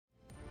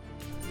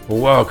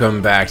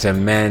Welcome back to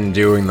Men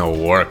Doing the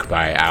Work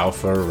by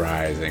Alpha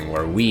Rising,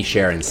 where we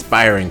share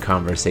inspiring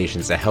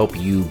conversations to help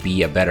you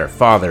be a better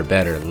father,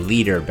 better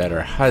leader,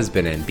 better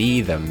husband, and be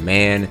the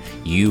man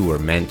you were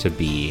meant to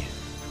be.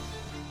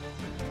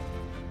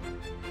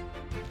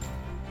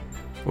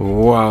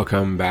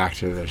 Welcome back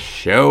to the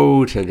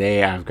show.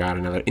 Today I've got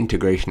another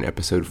integration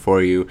episode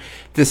for you,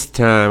 this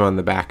time on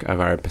the back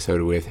of our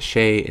episode with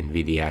Shay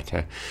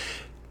Invidiata,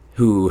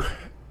 who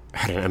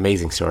had an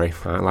amazing story,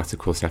 lots of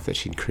cool stuff that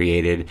she'd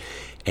created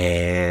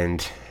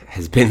and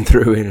has been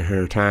through in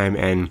her time,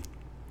 and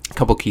a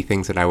couple key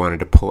things that I wanted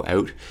to pull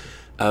out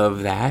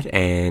of that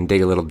and dig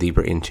a little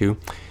deeper into.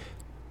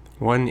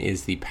 One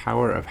is the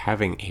power of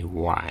having a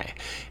why,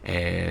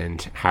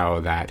 and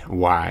how that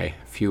why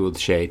fueled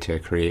Shay to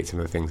create some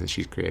of the things that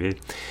she's created.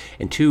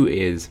 And two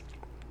is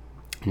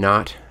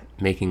not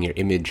making your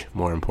image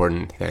more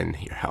important than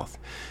your health.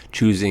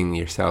 Choosing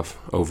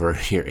yourself over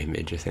your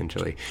image,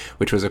 essentially,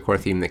 which was a core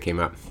theme that came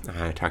up,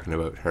 talking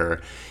about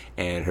her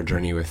and her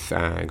journey with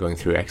going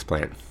through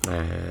explant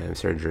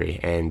surgery,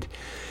 and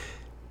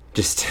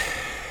just,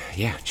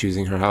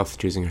 choosing her health,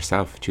 choosing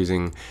herself,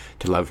 choosing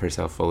to love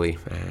herself fully,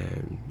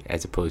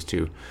 as opposed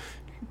to,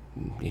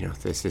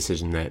 this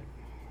decision that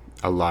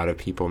a lot of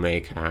people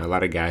make, a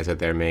lot of guys out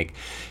there make,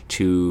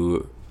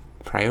 to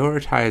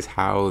prioritize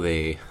how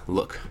they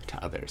look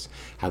to others,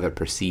 how they're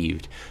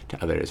perceived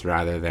to others,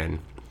 rather than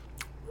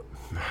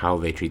how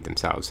they treat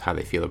themselves, how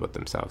they feel about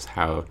themselves,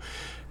 how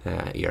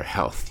your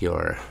health,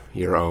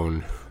 your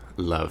own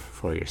love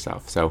for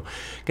yourself. So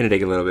I'm going to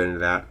dig a little bit into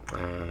that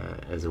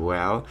as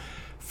well.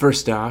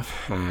 First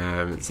off,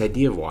 this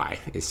idea of why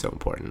is so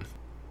important.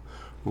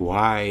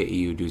 Why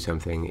you do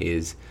something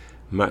is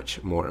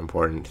much more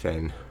important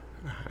than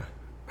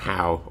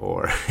how,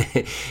 or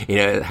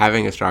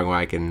having a strong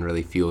why can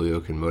really fuel you,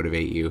 can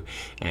motivate you,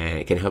 and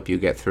it can help you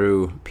get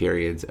through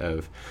periods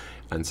of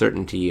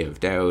uncertainty, of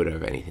doubt,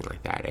 of anything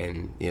like that.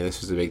 And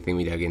this was a big thing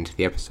we dug into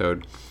the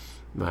episode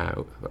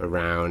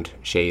around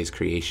Shay's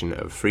creation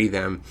of Free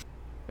Them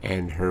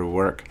and her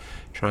work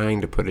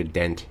trying to put a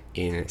dent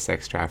in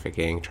sex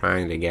trafficking,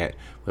 trying to get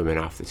women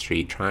off the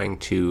street, trying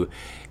to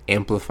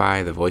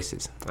amplify the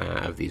voices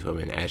of these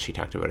women, as she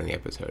talked about in the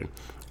episode.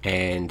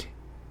 And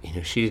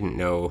she didn't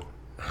know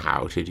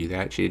how to do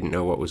that. She didn't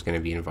know what was going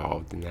to be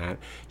involved in that.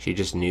 She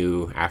just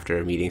knew,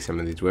 after meeting some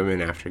of these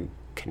women, after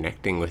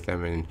connecting with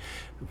them and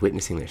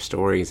witnessing their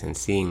stories and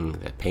seeing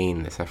the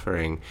pain, the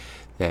suffering,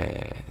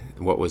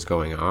 what was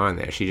going on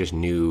there, she just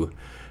knew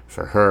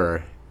for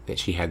her that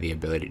she had the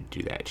ability to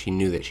do that. She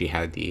knew that she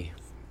had the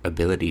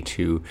ability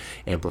to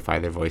amplify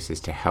their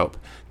voices, to help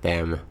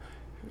them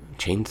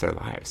change their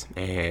lives.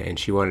 And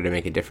she wanted to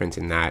make a difference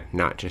in that,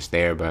 not just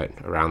there, but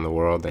around the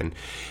world. And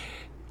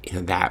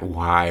that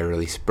why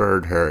really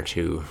spurred her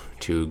to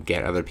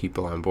get other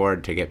people on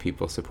board, to get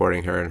people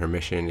supporting her in her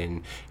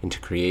mission, and to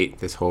create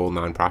this whole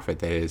nonprofit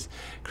that has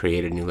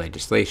created new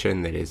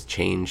legislation, that has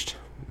changed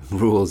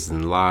rules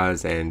and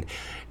laws, and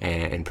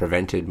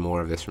prevented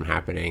more of this from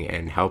happening,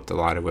 and helped a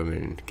lot of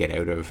women get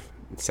out of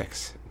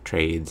sex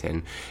trades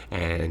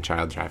and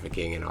child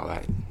trafficking and all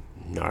that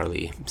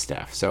gnarly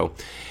stuff. So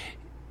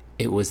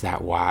it was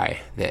that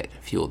why that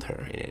fueled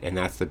her in it, and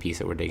that's the piece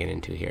that we're digging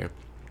into here.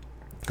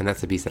 And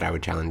that's the piece that I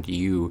would challenge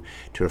you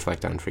to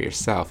reflect on for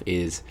yourself,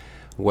 is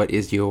what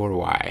is your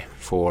why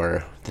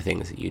for the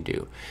things that you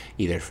do,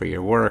 either for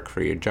your work,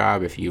 for your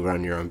job, if you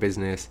run your own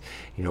business.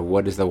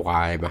 What is the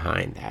why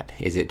behind that?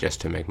 Is it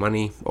just to make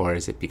money, or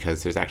is it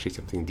because there's actually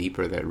something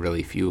deeper that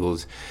really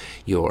fuels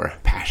your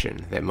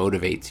passion, that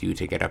motivates you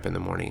to get up in the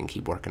morning and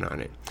keep working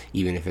on it,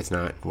 even if it's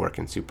not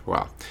working super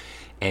well?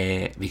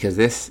 And because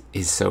this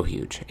is so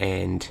huge,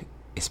 and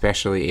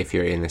especially if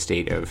you're in a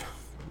state of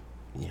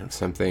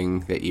something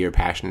that you're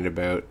passionate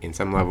about in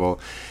some level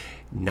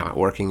not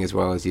working as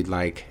well as you'd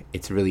like,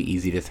 it's really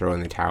easy to throw in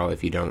the towel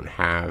if you don't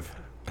have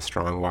a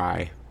strong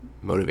why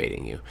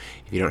motivating you.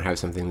 If you don't have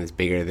something that's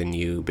bigger than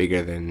you,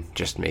 bigger than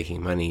just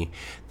making money,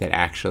 that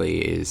actually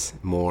is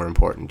more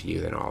important to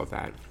you than all of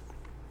that.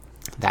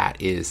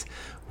 That is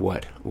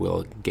what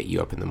will get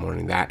you up in the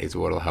morning. That is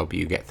what will help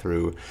you get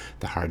through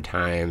the hard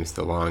times,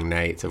 the long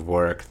nights of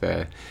work,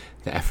 the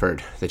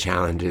effort, the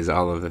challenges,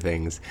 all of the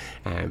things.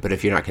 But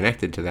if you're not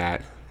connected to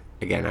that,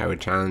 again, I would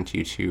challenge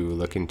you to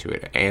look into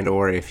it. And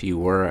or if you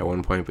were at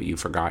one point but you've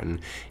forgotten,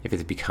 if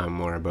it's become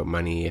more about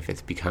money, if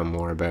it's become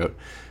more about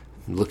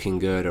looking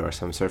good or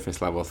some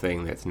surface level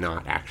thing that's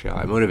not actually all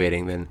that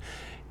motivating, then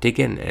dig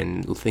in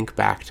and think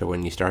back to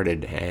when you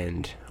started,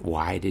 and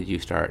why did you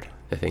start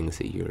the things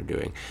that you were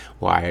doing?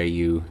 Why are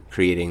you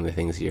creating the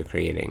things that you're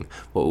creating?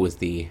 What was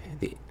the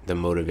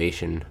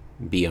motivation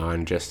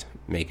beyond just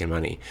making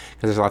money?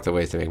 Because there's lots of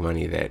ways to make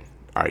money that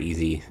are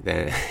easy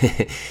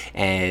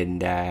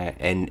and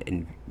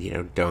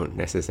don't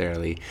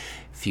necessarily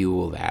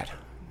fuel that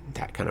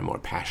kind of more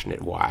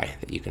passionate why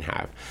that you can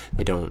have.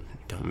 They don't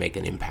make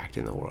an impact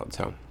in the world.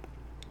 So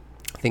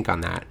think on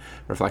that,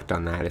 reflect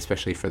on that,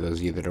 especially for those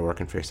of you that are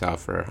working for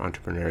yourself or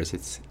entrepreneurs.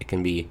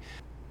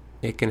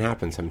 It can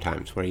happen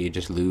sometimes where you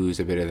just lose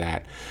a bit of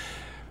that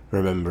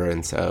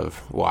remembrance of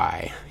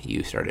why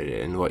you started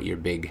it and what your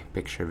big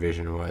picture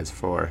vision was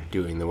for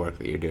doing the work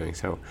that you're doing.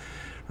 So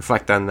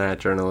reflect on that,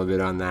 journal a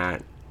bit on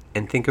that,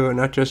 and think about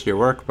not just your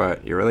work,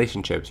 but your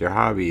relationships, your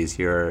hobbies,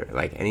 your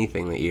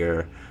anything that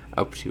you're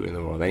up to in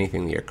the world,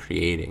 anything that you're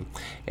creating.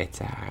 It's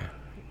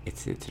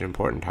an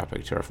important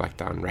topic to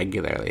reflect on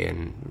regularly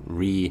and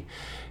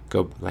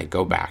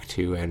go back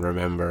to and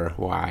remember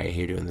why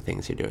you're doing the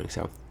things you're doing.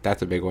 So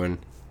that's a big one.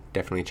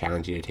 Definitely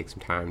challenge you to take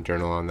some time,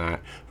 journal on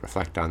that,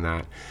 reflect on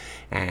that.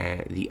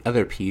 And the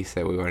other piece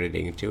that we want to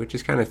dig into, which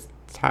is kind of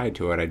tied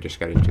to what I just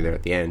got into there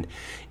at the end,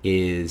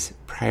 is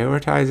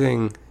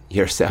prioritizing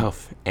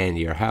yourself and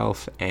your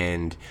health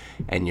and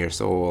your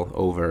soul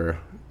over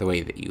the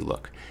way that you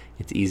look.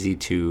 It's easy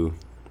to,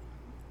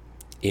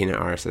 in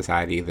our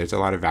society, there's a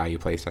lot of value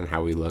placed on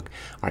how we look,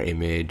 our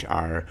image,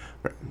 our,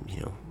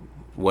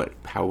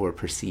 how we're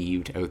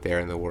perceived out there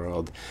in the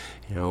world,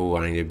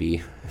 wanting to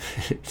be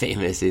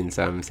famous in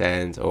some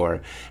sense,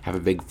 or have a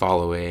big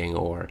following,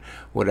 or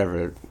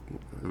whatever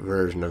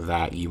version of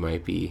that you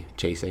might be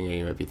chasing, or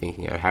you might be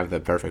thinking of, have the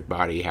perfect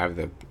body, have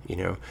the,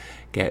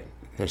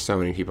 there's so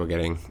many people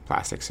getting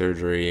plastic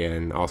surgery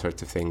and all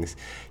sorts of things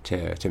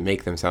to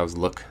make themselves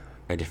look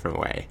a different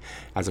way,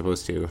 as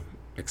opposed to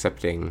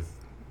accepting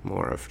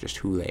more of just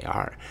who they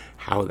are,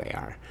 how they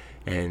are.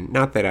 And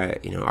not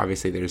that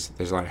obviously there's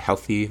a lot of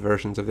healthy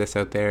versions of this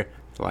out there,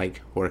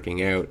 like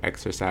working out,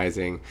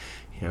 exercising,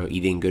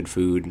 eating good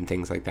food and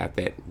things like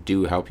that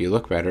do help you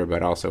look better,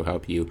 but also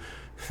help you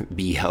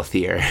be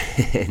healthier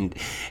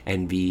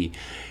and be,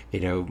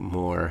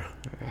 more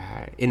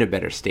in a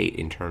better state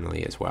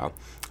internally as well.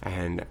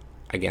 And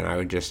again, I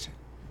would just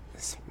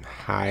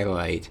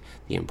highlight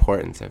the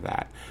importance of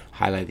that,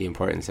 highlight the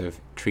importance of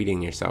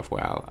treating yourself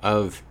well,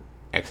 of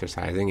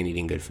exercising and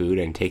eating good food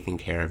and taking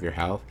care of your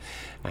health,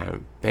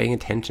 paying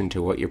attention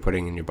to what you're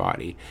putting in your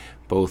body,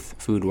 both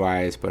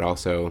food-wise, but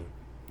also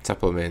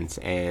supplements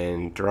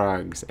and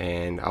drugs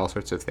and all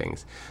sorts of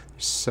things.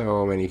 There's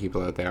so many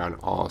people out there on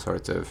all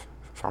sorts of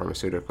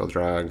pharmaceutical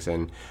drugs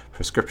and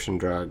prescription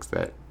drugs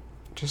that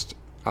just,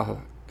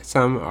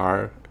 some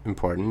are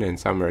important and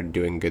some are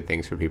doing good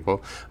things for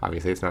people.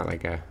 Obviously, it's not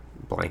like a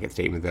blanket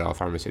statement that all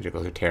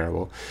pharmaceuticals are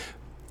terrible.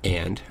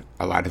 And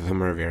a lot of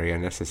them are very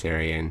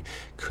unnecessary and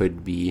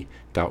could be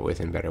dealt with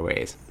in better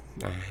ways.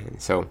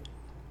 So,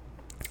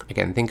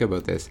 again, think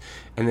about this.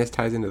 And this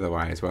ties into the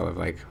why as well, of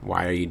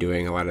why are you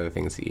doing a lot of the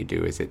things that you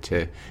do? Is it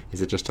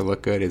just to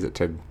look good? Is it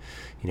to,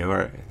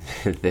 or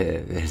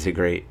there's a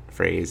great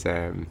phrase,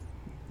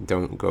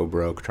 don't go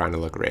broke trying to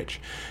look rich.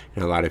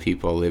 And a lot of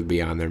people live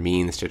beyond their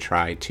means to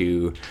try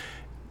to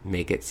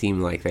make it seem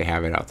like they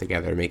have it all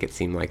together, make it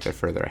seem like they're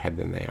further ahead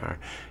than they are.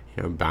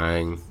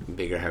 Buying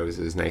bigger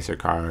houses, nicer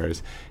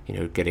cars,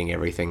 getting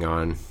everything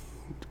on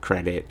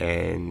credit.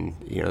 And,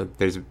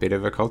 there's a bit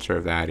of a culture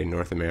of that in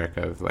North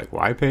America of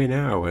why pay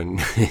now?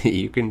 And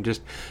you can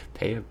just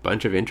pay a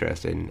bunch of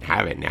interest and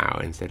have it now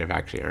instead of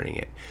actually earning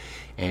it.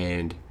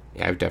 And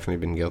I've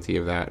definitely been guilty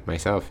of that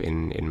myself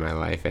in my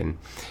life. And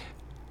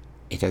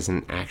it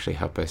doesn't actually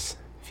help us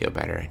feel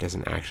better. It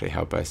doesn't actually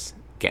help us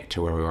get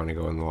to where we want to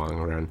go in the long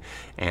run.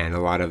 And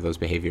a lot of those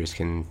behaviors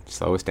can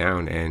slow us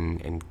down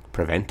and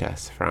prevent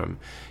us from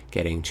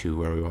getting to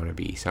where we want to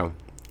be. So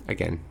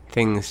again,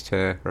 things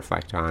to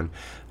reflect on,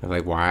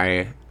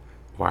 why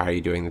are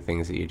you doing the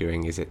things that you're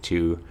doing? Is it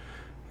to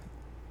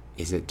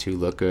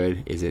look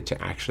good? Is it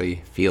to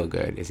actually feel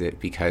good? Is it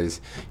because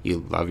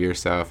you love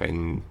yourself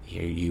and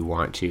you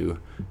want to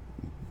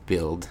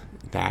build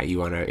that, you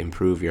want to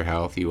improve your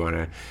health, you want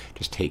to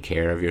just take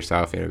care of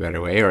yourself in a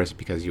better way? Or is it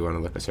because you want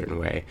to look a certain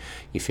way?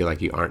 You feel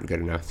like you aren't good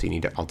enough, so you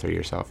need to alter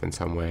yourself in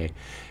some way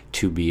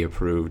to be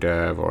approved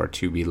of or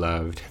to be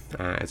loved,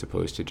 as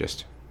opposed to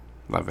just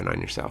loving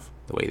on yourself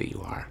the way that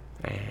you are.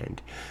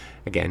 And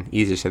again,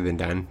 easier said than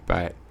done,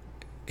 but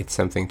it's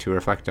something to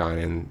reflect on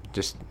and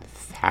just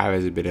have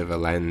as a bit of a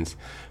lens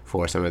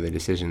for some of the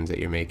decisions that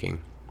you're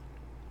making.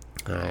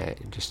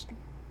 Just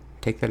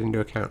take that into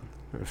account.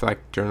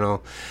 Reflect,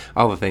 journal,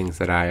 all the things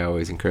that I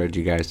always encourage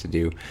you guys to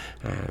do.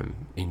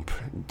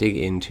 Dig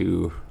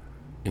into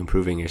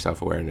improving your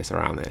self-awareness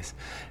around this,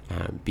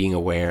 being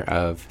aware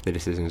of the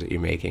decisions that you're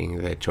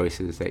making, the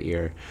choices that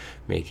you're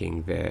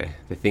making,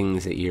 the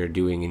things that you're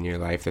doing in your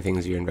life, the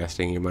things you're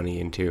investing your money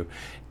into.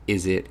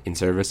 Is it in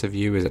service of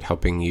you? Is it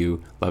helping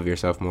you love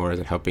yourself more? Is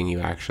it helping you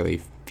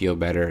actually feel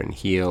better and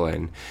heal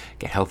and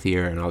get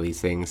healthier and all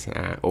these things?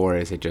 Or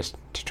is it just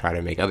to try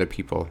to make other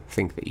people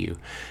think that you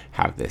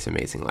have this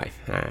amazing life?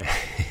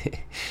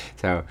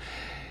 So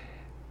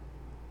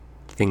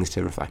things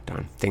to reflect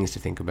on, things to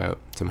think about,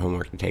 some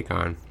homework to take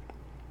on.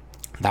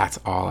 That's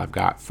all I've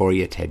got for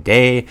you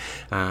today.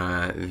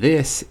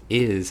 This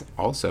is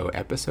also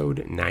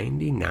episode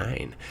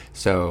 99.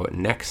 So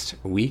next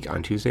week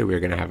on Tuesday, we're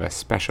going to have a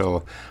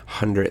special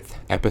 100th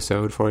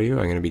episode for you.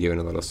 I'm going to be doing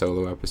a little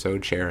solo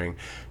episode sharing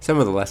some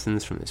of the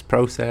lessons from this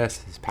process,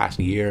 this past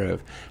year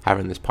of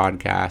having this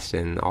podcast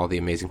and all the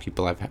amazing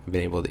people I've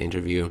been able to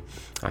interview.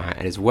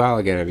 And as well,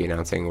 again, I'll be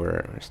announcing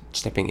we're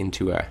stepping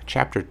into a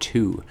chapter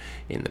 2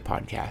 in the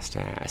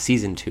podcast,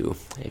 season 2,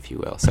 if you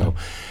will. So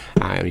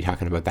I'll be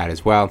talking about that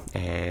as well,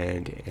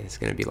 and it's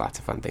going to be lots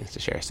of fun things to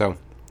share. So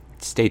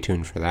stay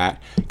tuned for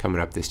that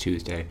coming up this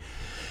Tuesday.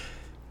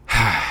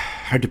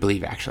 Hard to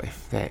believe, actually,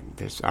 that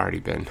there's already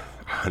been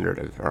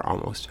 100 or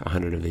almost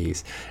 100 of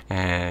these.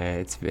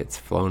 It's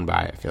flown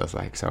by, it feels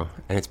like. So,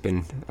 and it's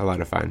been a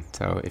lot of fun.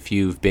 So if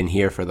you've been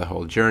here for the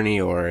whole journey,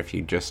 or if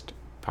you just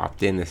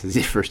popped in, this is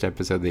the first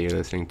episode that you're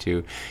listening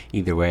to,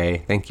 either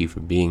way, thank you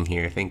for being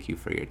here. Thank you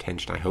for your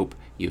attention. I hope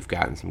you've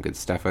gotten some good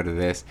stuff out of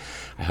this.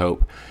 I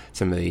hope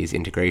some of these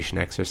integration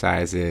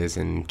exercises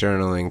and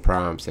journaling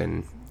prompts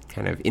and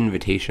kind of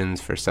invitations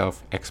for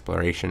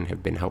self-exploration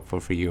have been helpful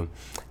for you.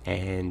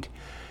 And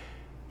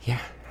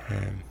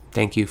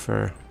thank you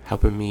for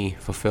helping me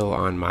fulfill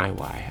on my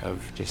why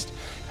of just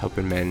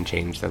helping men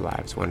change their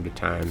lives one at a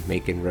time,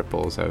 making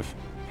ripples of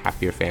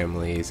happier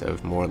families,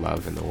 of more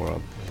love in the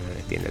world.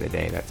 At the end of the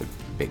day, that's a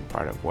big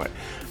part of what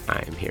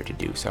I am here to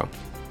do. So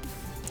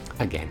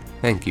again,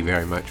 thank you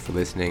very much for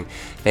listening.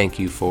 Thank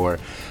you for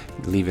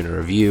leaving a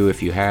review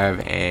if you have,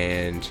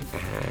 and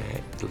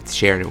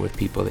sharing it with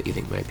people that you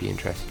think might be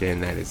interested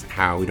in. That is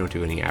how we don't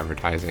do any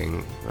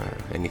advertising or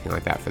anything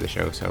like that for the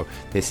show. So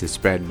this is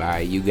spread by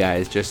you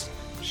guys just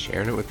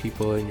sharing it with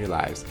people in your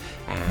lives.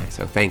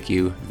 So thank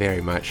you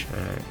very much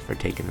for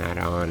taking that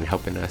on and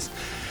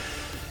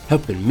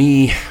helping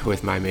me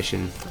with my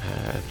mission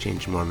of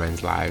changing more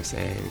men's lives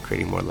and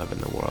creating more love in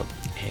the world.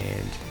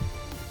 And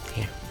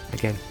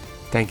again,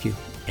 thank you.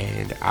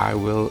 And I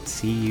will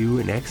see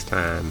you next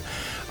time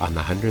on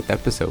the 100th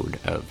episode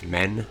of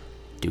Men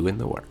Doing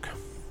the Work.